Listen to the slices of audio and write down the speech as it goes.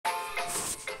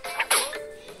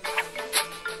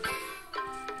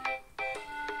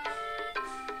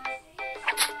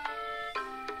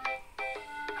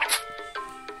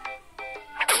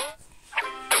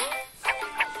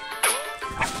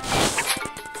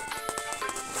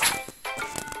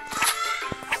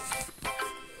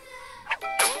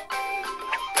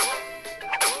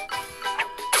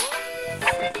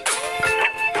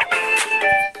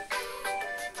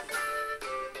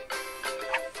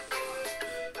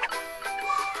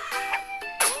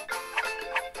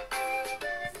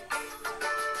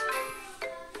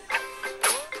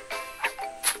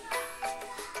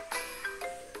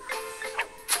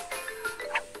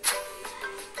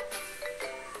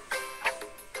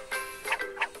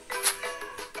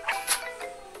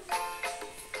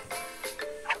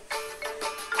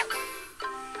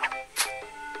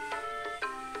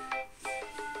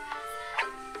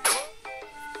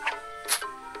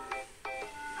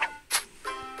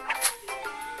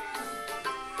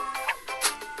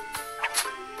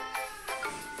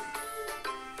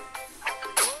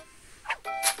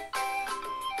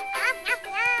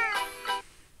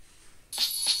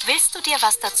dir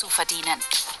was dazu verdienen.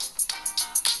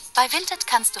 Bei Vinted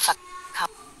kannst du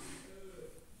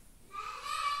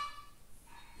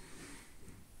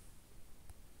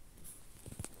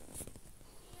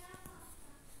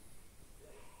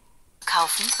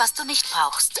kaufen, was du nicht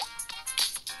brauchst.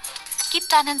 Gib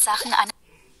deinen Sachen eine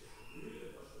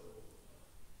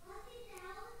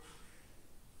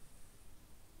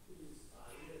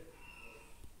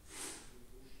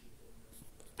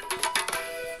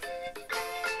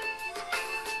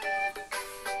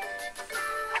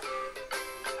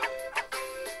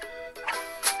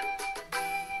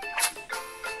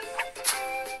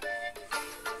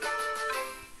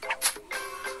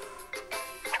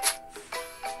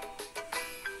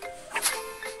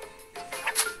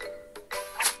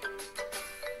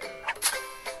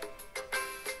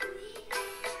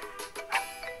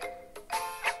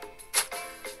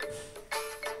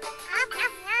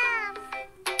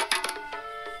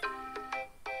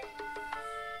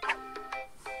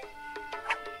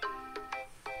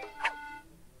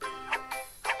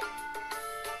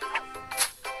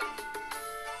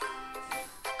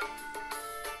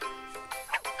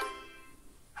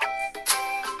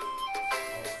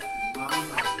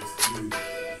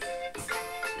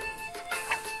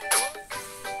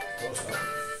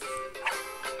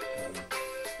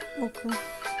Okay.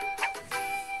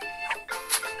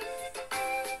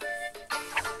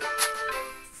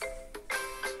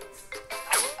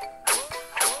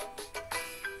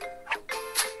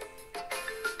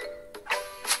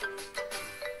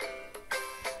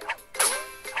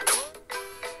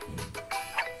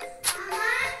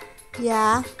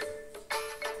 Ja.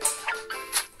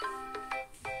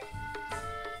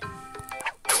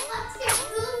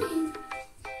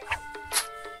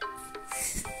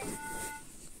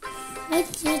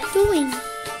 What you doing?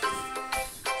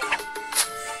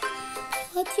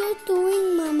 What you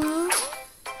doing, Mama?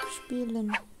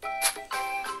 Spielen.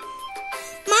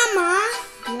 Mama,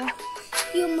 Ja.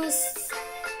 you must.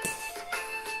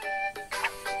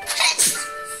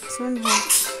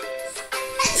 Gesundheit.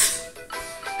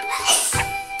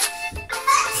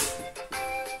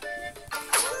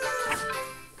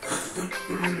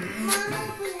 Mama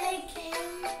play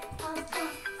game.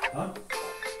 Huh?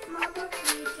 Mama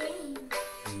play game.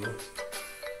 Ja.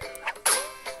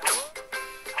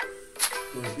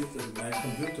 So, bitte mein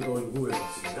Computer da in Ruhe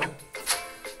lassen, ja?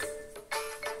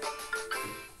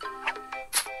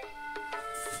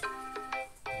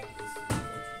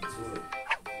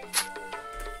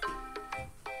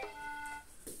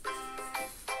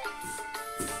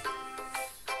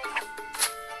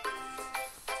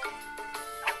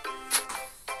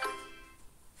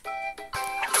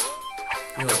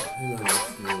 Ja, immer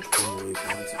noch nur Sprungweg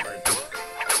und so weiter.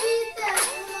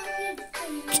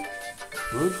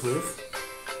 Gut, gut.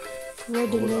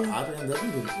 Ready. Aber Adrian darf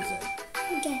nicht dunkel sein.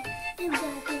 Okay, I'm back.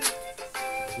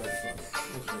 Vielleicht was.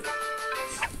 Okay.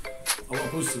 Aber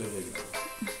Puste weg.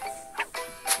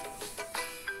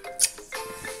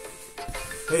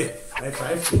 Hey, High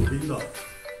Five, du Kinder.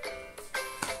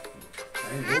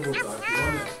 Ein Robotag,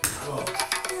 vorne. Aber,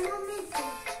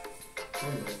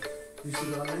 bist du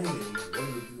da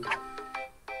reingehen?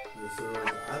 Also,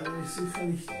 Adrian ist sicher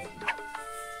nicht drin.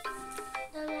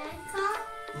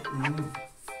 Mhm.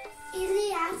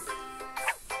 Elias.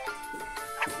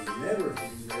 Never.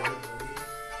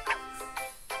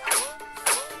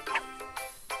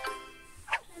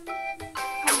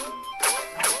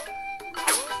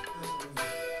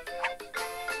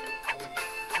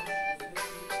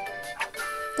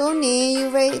 Tony,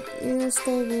 you wait. You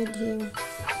stay right here.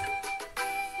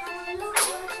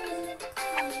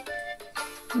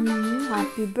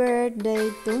 Happy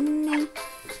birthday, Tony.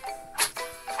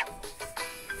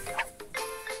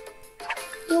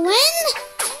 You win?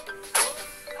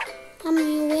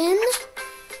 You win?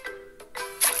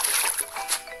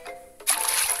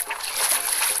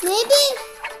 Maybe?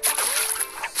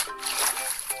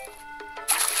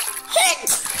 Hit!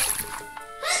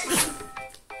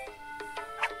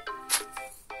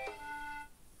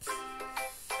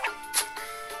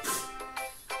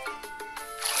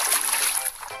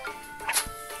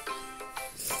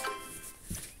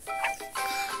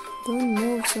 Don't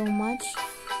move so much.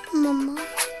 Mama.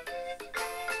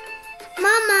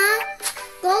 Mama,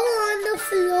 go on the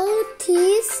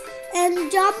floaties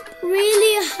and jump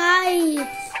really high.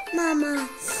 Mama.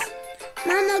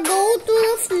 Mama, go to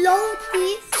the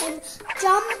floaties and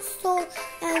jump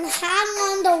and hang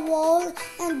on the wall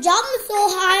and jump so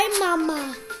high,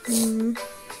 Mama.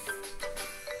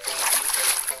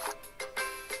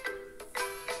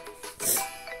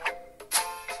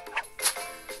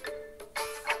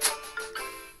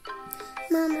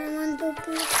 Mama, I want to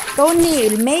play.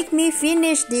 Tony, make me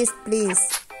finish this, please.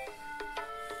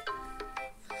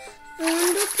 I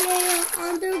want to play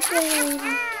another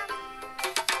game.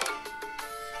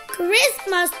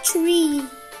 Christmas tree.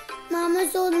 Mama,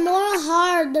 so more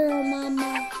harder,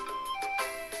 Mama.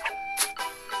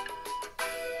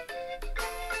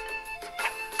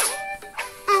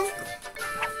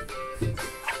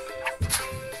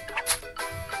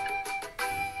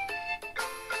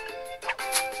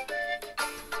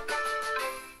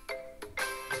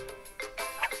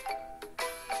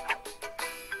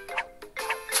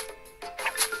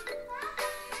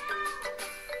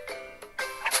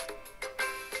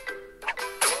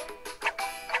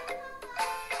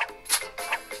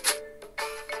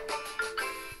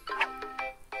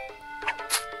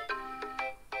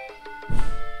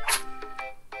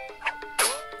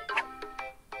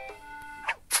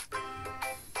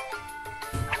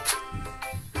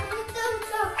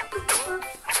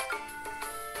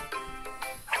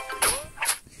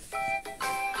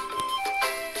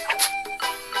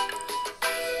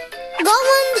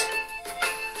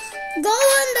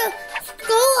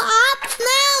 Go up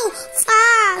now,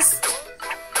 fast.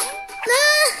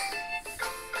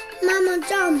 Mama,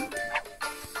 jump.